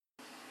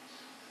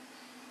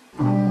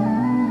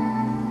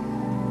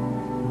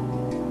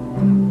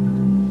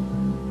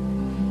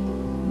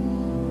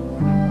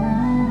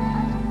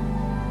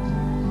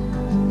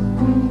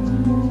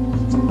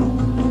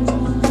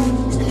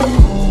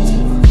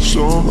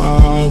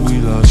somehow we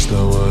lost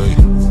our way.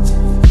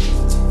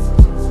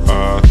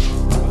 I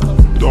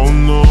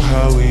don't know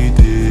how we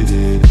did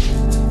it.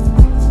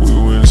 We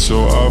went so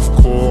off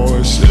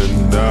course,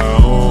 and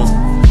now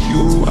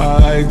you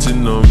hide to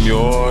numb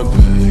your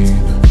pain.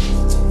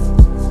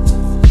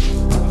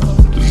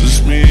 Does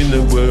this mean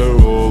that we're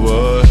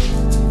over?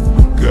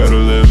 Gotta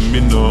let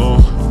me know.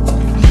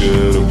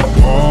 Yeah, the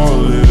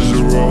ball is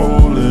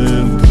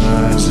rolling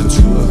past the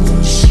two of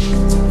us,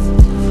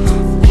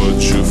 but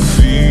your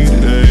feet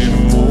ain't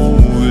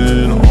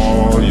moving.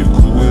 Are you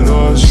cool with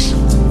us?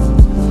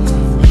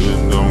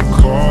 And I'm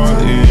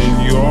caught in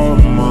your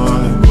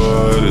mind,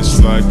 but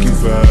it's like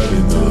you've had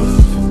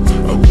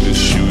enough. I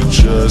wish you'd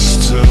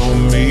just tell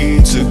me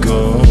to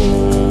go.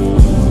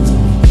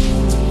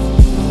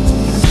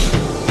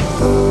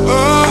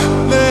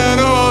 Lay it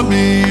on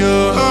me,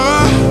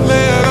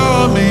 lay it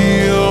on me.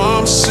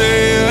 I'm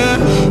saying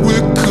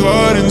we're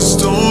caught in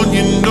stone.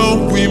 You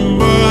know we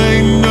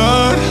might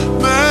not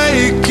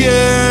make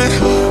it.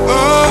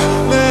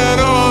 Lay it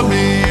on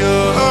me,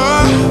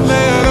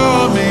 lay it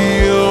on me.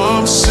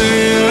 I'm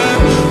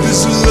saying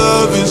this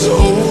love is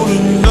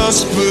holding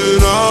us,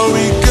 but are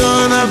we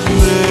gonna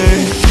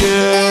make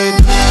it?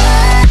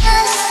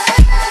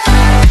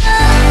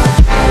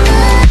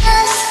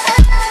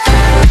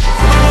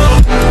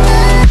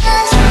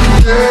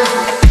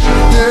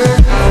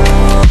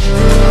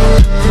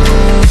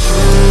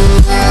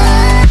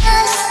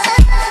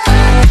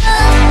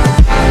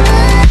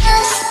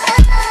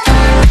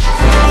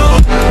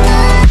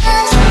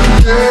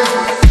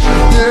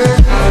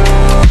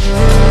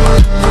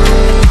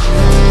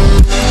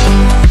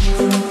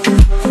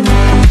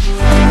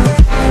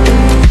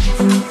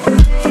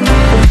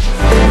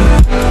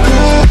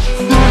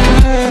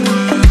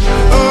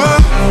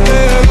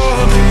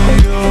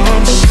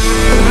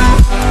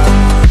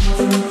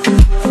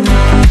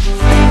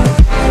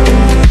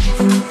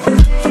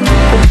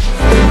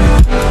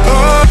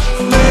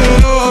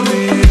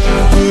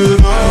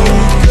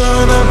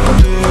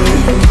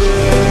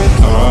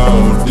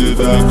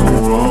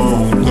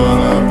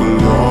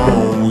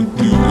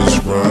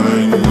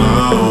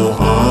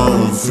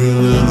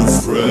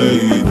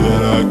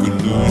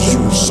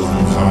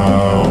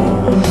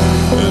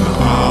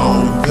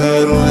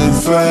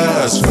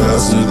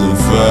 Faster than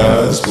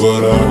fast,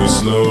 but are we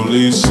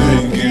slowly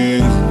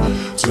sinking?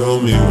 Tell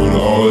me, what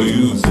are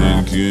you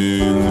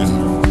thinking?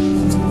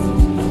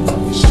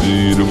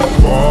 See, the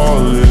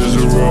ball is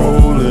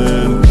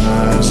rolling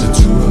past the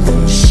two of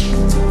us,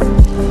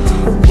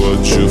 but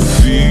your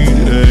feet